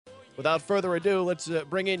without further ado, let's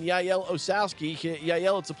bring in Yael Osowski.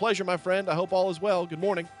 Yael, it's a pleasure, my friend. I hope all is well. Good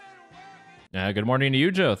morning. Good morning to you,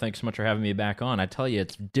 Joe. Thanks so much for having me back on. I tell you,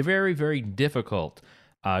 it's very, very difficult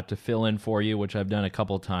to fill in for you, which I've done a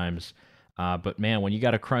couple times. But man, when you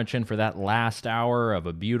got to crunch in for that last hour of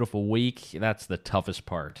a beautiful week, that's the toughest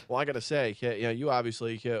part. Well, I got to say, you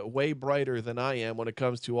obviously way brighter than I am when it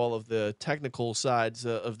comes to all of the technical sides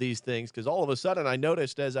of these things, because all of a sudden I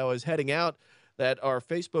noticed as I was heading out that our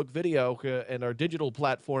Facebook video and our digital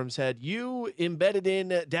platforms had you embedded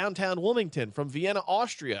in downtown Wilmington from Vienna,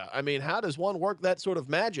 Austria. I mean, how does one work that sort of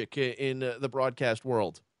magic in the broadcast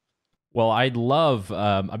world? Well, I've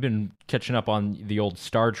been catching up on the old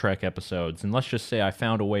Star Trek episodes, and let's just say I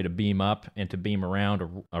found a way to beam up and to beam around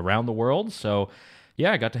the world. So,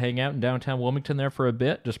 yeah, I got to hang out in downtown Wilmington there for a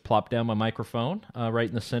bit, just plop down my microphone right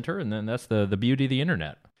in the center, and then that's the beauty of the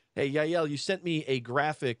internet. Hey, Yael, you sent me a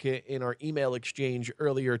graphic in our email exchange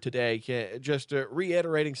earlier today, just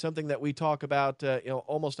reiterating something that we talk about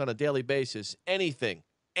almost on a daily basis. Anything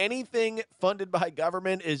funded by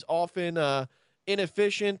government is often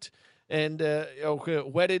inefficient and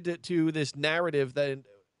wedded to this narrative that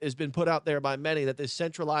has been put out there by many that this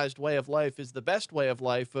centralized way of life is the best way of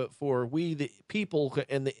life for we, the people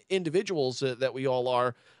and the individuals that we all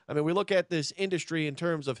are. I mean, we look at this industry in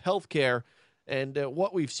terms of healthcare and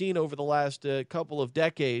what we've seen over the last couple of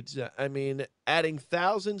decades. I mean, adding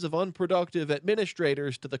thousands of unproductive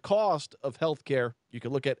administrators to the cost of healthcare. You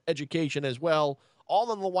can look at education as well.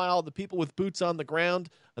 All in the while, the people with boots on the ground,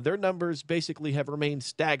 their numbers basically have remained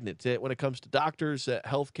stagnant when it comes to doctors,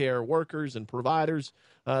 healthcare workers, and providers.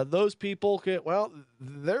 Those people, well,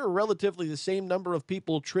 they're relatively the same number of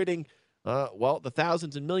people treating the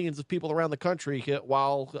thousands and millions of people around the country,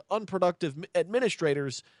 while unproductive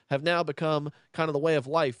administrators have now become kind of the way of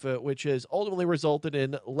life, which has ultimately resulted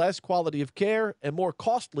in less quality of care and more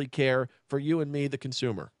costly care for you and me, the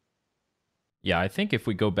consumer. Yeah, I think if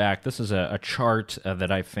we go back, this is a chart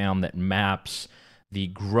that I found that maps the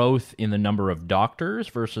growth in the number of doctors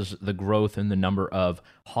versus the growth in the number of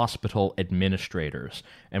hospital administrators.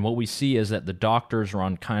 And what we see is that the doctors are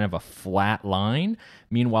on kind of a flat line.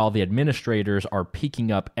 Meanwhile, the administrators are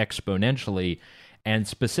peaking up exponentially. And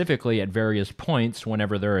specifically at various points,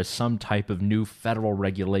 whenever there is some type of new federal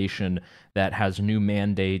regulation that has new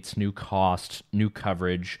mandates, new costs, new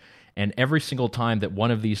coverage, and every single time that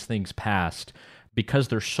one of these things passed, because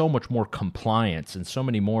there's so much more compliance and so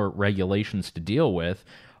many more regulations to deal with,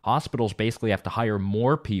 hospitals basically have to hire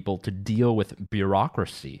more people to deal with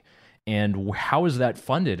bureaucracy. And how is that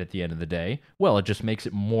funded at the end of the day? Well, it just makes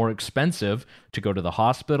it more expensive to go to the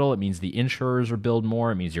hospital. It means the insurers are billed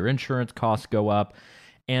more. It means your insurance costs go up.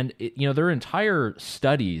 And there are entire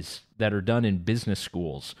studies that are done in business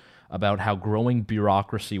schools about how growing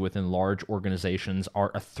bureaucracy within large organizations are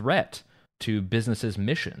a threat to businesses'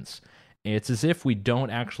 missions. It's as if we don't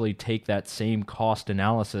actually take that same cost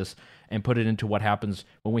analysis and put it into what happens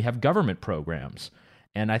when we have government programs.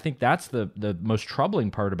 And I think that's the most troubling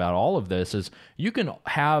part about all of this is you can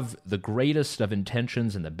have the greatest of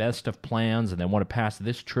intentions and the best of plans and then want to pass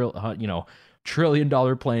this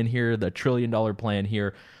trillion-dollar plan here, the trillion-dollar plan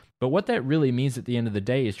here. But what that really means at the end of the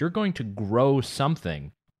day is you're going to grow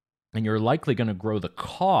something, and you're likely going to grow the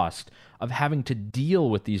cost of having to deal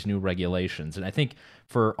with these new regulations. And I think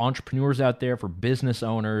for entrepreneurs out there, for business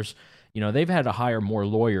owners, they've had to hire more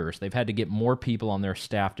lawyers. They've had to get more people on their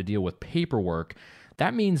staff to deal with paperwork.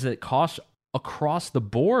 That means that costs across the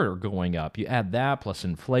board are going up. You add that plus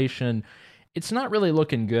inflation. It's not really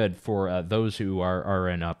looking good for those who are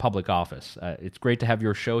in public office. It's great to have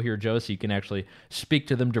your show here, Joe, so you can actually speak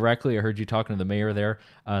to them directly. I heard you talking to the mayor there.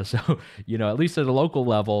 So, at least at a local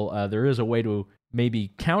level, there is a way to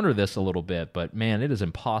maybe counter this a little bit. But, man, it is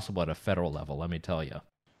impossible at a federal level, let me tell you.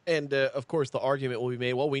 And, of course, the argument will be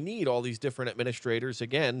made, well, we need all these different administrators,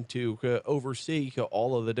 again, to oversee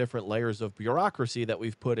all of the different layers of bureaucracy that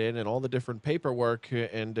we've put in and all the different paperwork.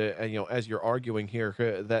 And as you're arguing here,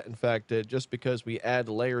 that, in fact, just because we add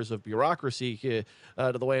layers of bureaucracy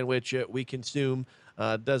to the way in which we consume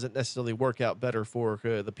doesn't necessarily work out better for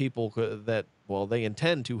the people that, well, they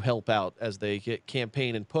intend to help out as they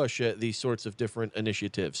campaign and push these sorts of different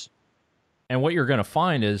initiatives. And what you're going to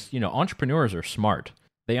find is, entrepreneurs are smart.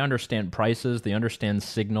 They understand prices, they understand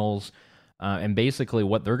signals, and basically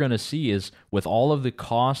what they're going to see is with all of the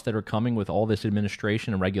costs that are coming with all this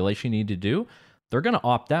administration and regulation you need to do, they're going to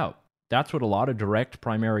opt out. That's what a lot of direct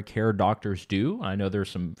primary care doctors do. I know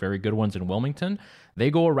there's some very good ones in Wilmington.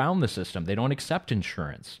 They go around the system. They don't accept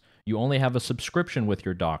insurance. You only have a subscription with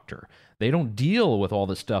your doctor. They don't deal with all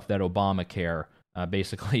the stuff that Obamacare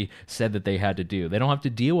basically said that they had to do. They don't have to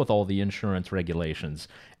deal with all the insurance regulations.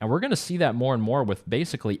 And we're going to see that more and more with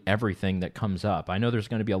basically everything that comes up. I know there's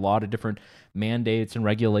going to be a lot of different mandates and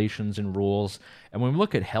regulations and rules. And when we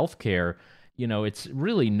look at healthcare, it's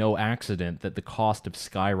really no accident that the cost have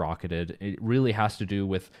skyrocketed. It really has to do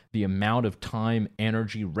with the amount of time,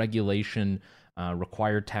 energy, regulation,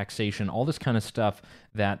 required taxation, all this kind of stuff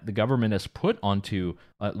that the government has put onto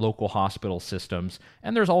local hospital systems.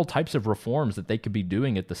 And there's all types of reforms that they could be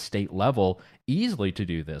doing at the state level easily to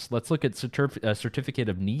do this. Let's look at certificate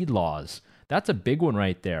of need laws. That's a big one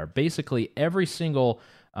right there. Basically, every single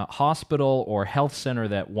hospital or health center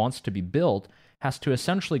that wants to be built has to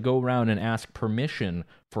essentially go around and ask permission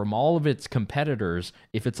from all of its competitors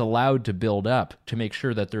if it's allowed to build up to make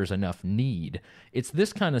sure that there's enough need. It's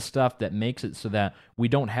this kind of stuff that makes it so that we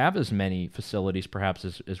don't have as many facilities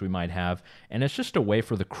perhaps as we might have, and it's just a way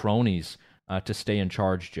for the cronies to stay in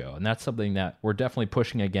charge, Joe. And that's something that we're definitely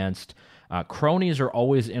pushing against. Cronies are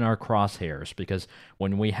always in our crosshairs because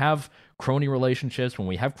when we have crony relationships, when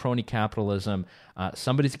we have crony capitalism,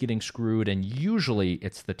 somebody's getting screwed, and usually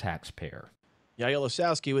it's the taxpayer. Yael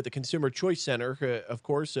Osowski with the Consumer Choice Center, of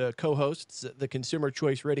course, co-hosts the Consumer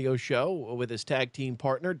Choice Radio Show with his tag team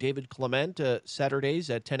partner, David Clement, Saturdays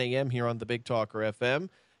at 10 a.m. here on the Big Talker FM.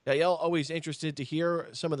 Yael, always interested to hear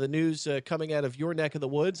some of the news coming out of your neck of the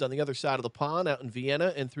woods on the other side of the pond, out in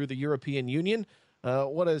Vienna and through the European Union.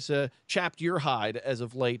 What has chapped your hide as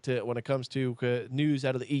of late when it comes to news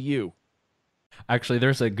out of the EU? Actually,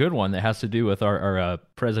 there's a good one that has to do with our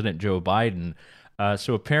President Joe Biden.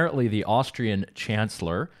 So apparently the Austrian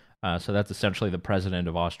chancellor, so that's essentially the president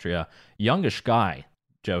of Austria, youngish guy,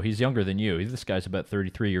 Joe, he's younger than you. This guy's about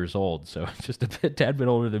 33 years old, so just a tad bit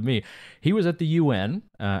older than me. He was at the UN,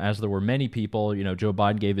 as there were many people. Joe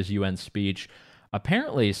Biden gave his UN speech.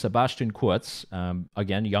 Apparently, Sebastian Kurz,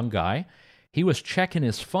 again, young guy, he was checking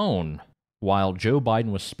his phone while Joe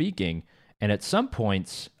Biden was speaking, and at some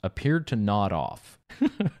points appeared to nod off.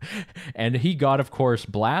 And he got, of course,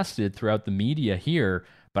 blasted throughout the media here,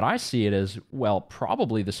 but I see it as, well,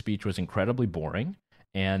 probably the speech was incredibly boring,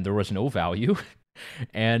 and there was no value.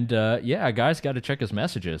 And a guy's got to check his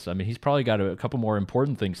messages. I mean, he's probably got a couple more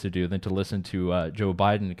important things to do than to listen to Joe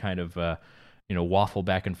Biden kind of waffle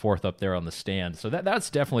back and forth up there on the stand. So that's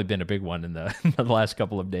definitely been a big one in the, in the last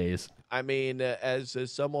couple of days. I mean, as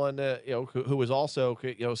someone who was also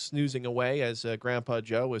snoozing away as Grandpa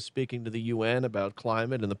Joe was speaking to the UN about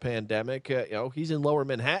climate and the pandemic, he's in Lower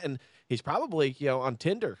Manhattan. He's probably on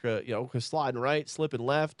Tinder, sliding right, slipping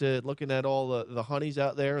left, looking at all the honeys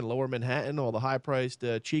out there in Lower Manhattan, all the high-priced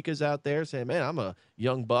chicas out there, saying, "Man, I'm a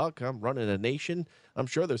young buck. I'm running a nation. I'm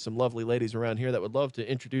sure there's some lovely ladies around here that would love to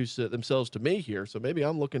introduce themselves to me here. So maybe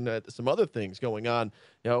I'm looking at some other things going on,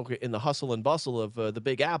 in the hustle and bustle of the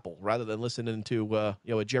Big Apple, rather than listening to a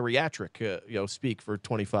geriatric speak for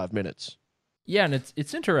 25 minutes." Yeah, and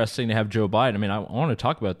it's interesting to have Joe Biden. I mean, I want to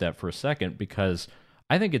talk about that for a second because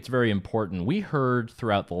I think it's very important. We heard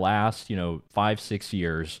throughout the last 5-6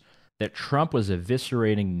 years that Trump was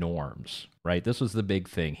eviscerating norms, right? This was the big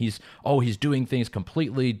thing. He's doing things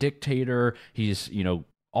completely dictator. He's,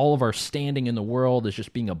 all of our standing in the world is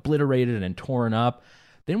just being obliterated and torn up.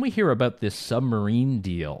 Then we hear about this submarine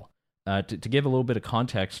deal. To give a little bit of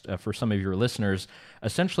context for some of your listeners,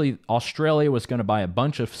 essentially Australia was going to buy a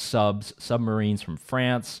bunch of submarines from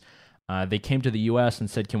France. They came to the U.S. and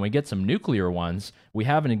said, "Can we get some nuclear ones? We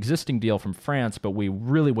have an existing deal from France, but we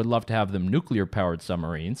really would love to have them nuclear-powered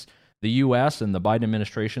submarines." The U.S. and the Biden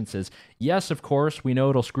administration says, "Yes, of course, we know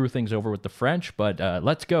it'll screw things over with the French, but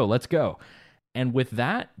let's go." And with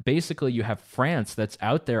that, basically you have France that's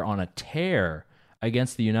out there on a tear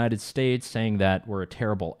against the United States, saying that we're a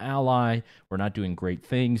terrible ally, we're not doing great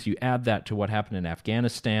things. You add that to what happened in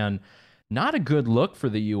Afghanistan. Not a good look for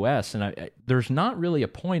the U.S., and there's not really a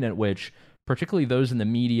point at which, particularly those in the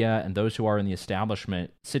media and those who are in the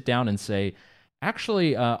establishment, sit down and say,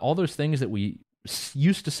 actually, all those things that we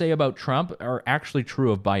used to say about Trump are actually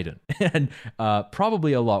true of Biden, and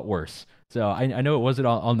probably a lot worse. So I know it wasn't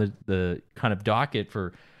on the kind of docket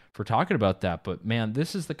for talking about that, but man,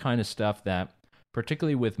 this is the kind of stuff that,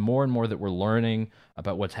 particularly with more and more that we're learning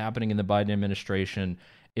about what's happening in the Biden administration,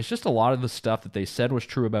 it's just a lot of the stuff that they said was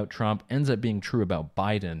true about Trump ends up being true about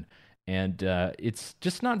Biden. And it's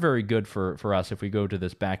just not very good for us if we go to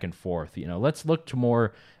this back and forth. Let's look to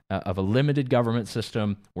more of a limited government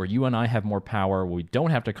system where you and I have more power. We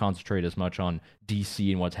don't have to concentrate as much on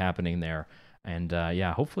D.C. and what's happening there. And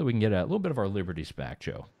yeah, hopefully we can get a little bit of our liberties back,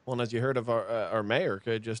 Joe. Well, and as you heard of our mayor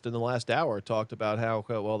just in the last hour, talked about how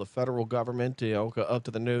well the federal government, up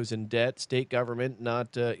to the nose in debt, state government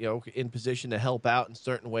not in position to help out in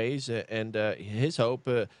certain ways, and his hope,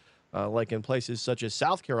 like in places such as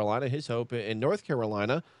South Carolina, his hope in North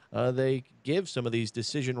Carolina, they give some of these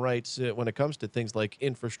decision rights when it comes to things like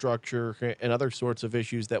infrastructure and other sorts of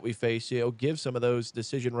issues that we face. Give some of those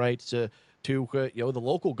decision rights. To the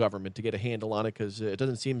local government to get a handle on it, because it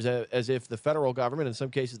doesn't seem as if the federal government, in some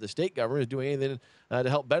cases the state government, is doing anything to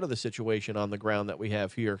help better the situation on the ground that we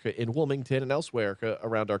have here in Wilmington and elsewhere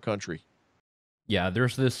around our country. Yeah,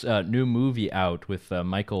 there's this new movie out with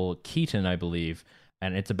Michael Keaton, I believe,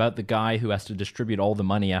 and it's about the guy who has to distribute all the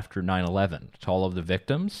money after 9/11 to all of the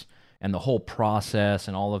victims, and the whole process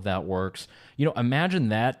and all of that works. Imagine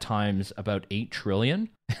that times about 8 trillion.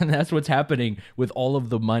 And that's what's happening with all of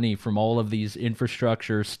the money from all of these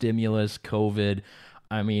infrastructure, stimulus, COVID.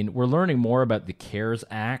 I mean, we're learning more about the CARES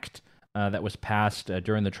Act that was passed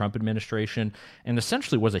during the Trump administration, and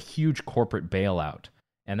essentially was a huge corporate bailout.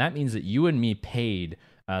 And that means that you and me paid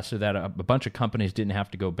so that a bunch of companies didn't have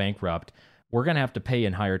to go bankrupt. We're going to have to pay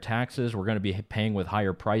in higher taxes. We're going to be paying with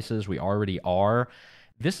higher prices. We already are.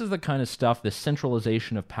 This is the kind of stuff, this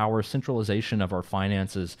centralization of power, centralization of our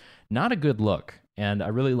finances, not a good look. And I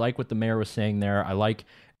really like what the mayor was saying there. I like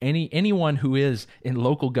anyone who is in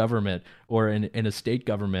local government or in a state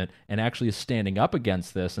government and actually is standing up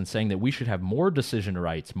against this and saying that we should have more decision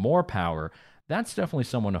rights, more power. That's definitely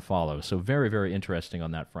someone to follow. So very, very interesting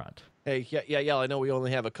on that front. Hey, yeah. I know we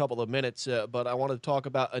only have a couple of minutes, but I want to talk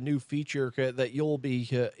about a new feature that you'll be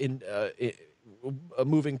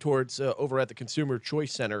moving towards over at the Consumer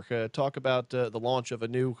Choice Center. Talk about the launch of a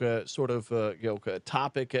new sort of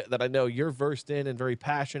topic that I know you're versed in and very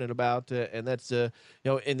passionate about, and that's in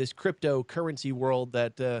this cryptocurrency world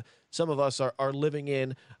that some of us are living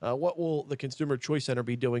in. What will the Consumer Choice Center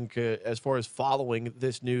be doing as far as following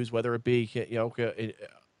this news, whether it be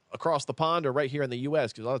across the pond or right here in the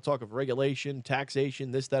U.S.? Because a lot of talk of regulation,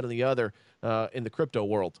 taxation, this, that, and the other in the crypto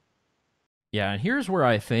world. Yeah, and here's where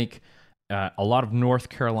I think a lot of North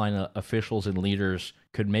Carolina officials and leaders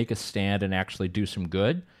could make a stand and actually do some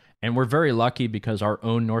good. And we're very lucky because our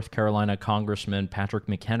own North Carolina Congressman, Patrick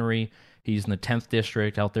McHenry, he's in the 10th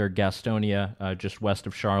District out there, Gastonia, just west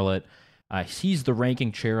of Charlotte. He's the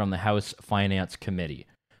ranking chair on the House Finance Committee.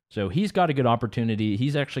 So he's got a good opportunity.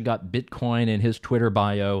 He's actually got Bitcoin in his Twitter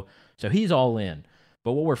bio. So he's all in.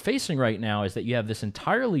 But what we're facing right now is that you have this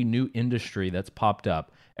entirely new industry that's popped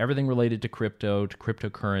up. Everything related to crypto, to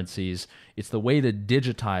cryptocurrencies. It's the way to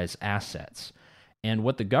digitize assets. And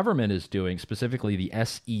what the government is doing, specifically the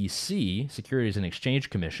SEC, Securities and Exchange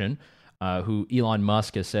Commission, who Elon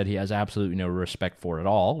Musk has said he has absolutely no respect for at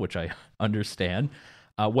all, which I understand.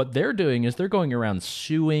 What they're doing is they're going around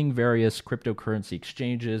suing various cryptocurrency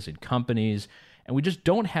exchanges and companies, and we just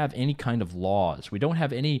don't have any kind of laws. We don't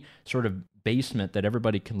have any sort of basement that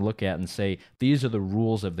everybody can look at and say, these are the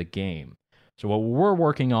rules of the game. So what we're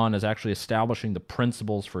working on is actually establishing the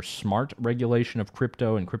principles for smart regulation of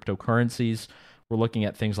crypto and cryptocurrencies. We're looking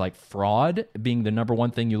at things like fraud being the number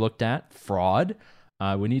one thing you looked at, fraud.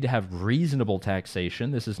 We need to have reasonable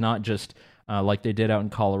taxation. This is not just like they did out in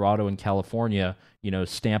Colorado and California,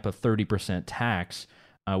 stamp a 30% tax.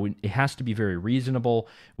 It has to be very reasonable.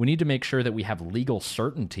 We need to make sure that we have legal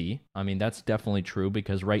certainty. I mean, that's definitely true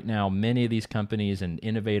because right now, many of these companies and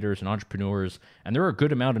innovators and entrepreneurs, and there are a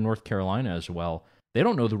good amount in North Carolina as well, they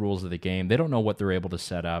don't know the rules of the game. They don't know what they're able to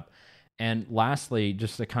set up. And lastly,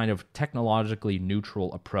 just a kind of technologically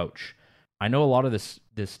neutral approach. I know a lot of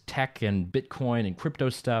this tech and Bitcoin and crypto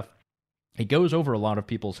stuff, it goes over a lot of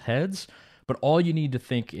people's heads, but all you need to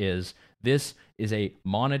think is this is a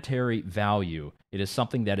monetary value. It is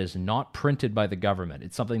something that is not printed by the government.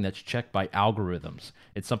 It's something that's checked by algorithms.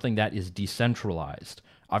 It's something that is decentralized.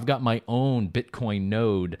 I've got my own Bitcoin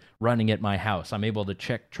node running at my house. I'm able to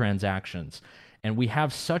check transactions. And we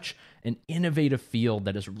have such an innovative field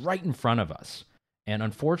that is right in front of us. And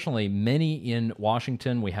unfortunately, many in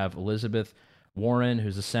Washington, we have Elizabeth Warren,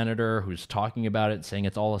 who's a senator, who's talking about it, saying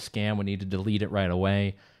it's all a scam. We need to delete it right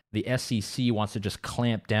away. The SEC wants to just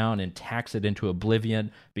clamp down and tax it into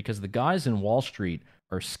oblivion because the guys in Wall Street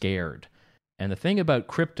are scared. And the thing about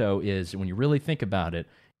crypto is, when you really think about it,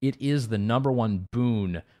 it is the number one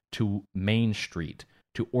boon to Main Street,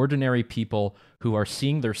 to ordinary people who are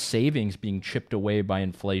seeing their savings being chipped away by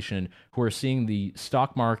inflation, who are seeing the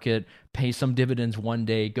stock market pay some dividends one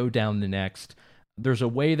day, go down the next. There's a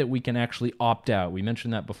way that we can actually opt out. We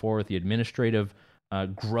mentioned that before with the administrative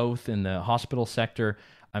growth in the hospital sector.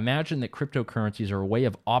 Imagine that cryptocurrencies are a way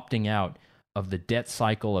of opting out of the debt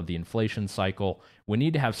cycle, of the inflation cycle. We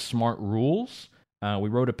need to have smart rules. We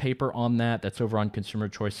wrote a paper on that. That's over on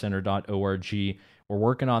consumerchoicecenter.org. We're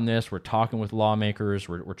working on this. We're talking with lawmakers.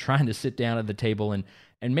 We're trying to sit down at the table and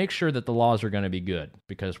make sure that the laws are going to be good.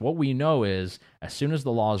 Because what we know is as soon as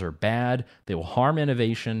the laws are bad, they will harm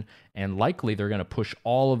innovation, and likely they're going to push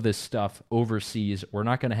all of this stuff overseas. We're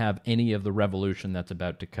not going to have any of the revolution that's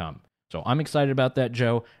about to come. So I'm excited about that,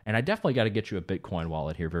 Joe, and I definitely got to get you a Bitcoin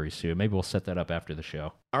wallet here very soon. Maybe we'll set that up after the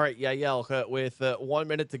show. All right, Yael, with 1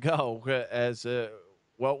 minute to go, as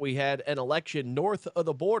well, we had an election north of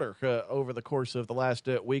the border over the course of the last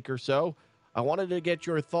week or so. I wanted to get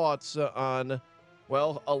your thoughts on,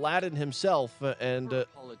 well, Aladdin himself and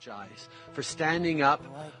apologize for standing up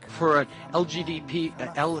for an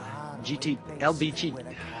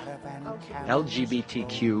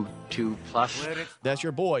LGBTQ2 plus. That's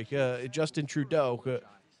your boy, Justin Trudeau,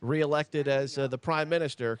 reelected as the prime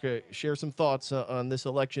minister. Share some thoughts on this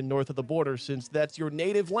election north of the border, since that's your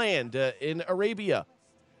native land in Arabia.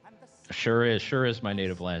 Sure is my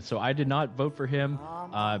native land. So I did not vote for him.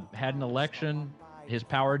 Had an election. His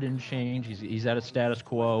power didn't change. He's at a status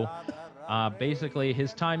quo. Basically,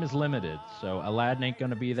 his time is limited. So Aladdin ain't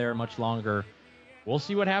going to be there much longer. We'll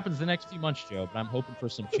see what happens the next few months, Joe, but I'm hoping for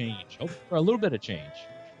some change. Hoping for a little bit of change.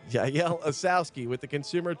 Yael Asowski with the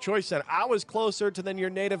Consumer Choice Center. I was closer to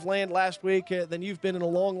your native land last week than you've been in a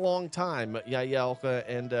long, long time, Yael.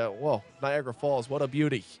 And, whoa, Niagara Falls, what a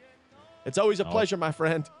beauty. It's always a pleasure, my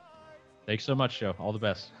friend. Thanks so much, Joe. All the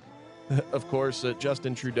best. Of course,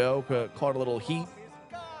 Justin Trudeau caught a little heat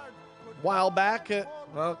a while back,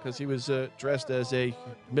 because he was dressed as a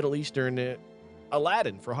Middle Eastern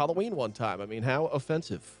Aladdin for Halloween one time. I mean, how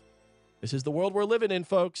offensive. This is the world we're living in,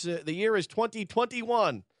 folks. The year is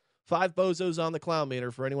 2021. 5 bozos on the clown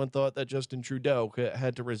meter for anyone thought that Justin Trudeau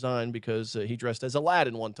had to resign because he dressed as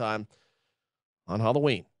Aladdin one time on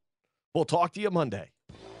Halloween. We'll talk to you Monday.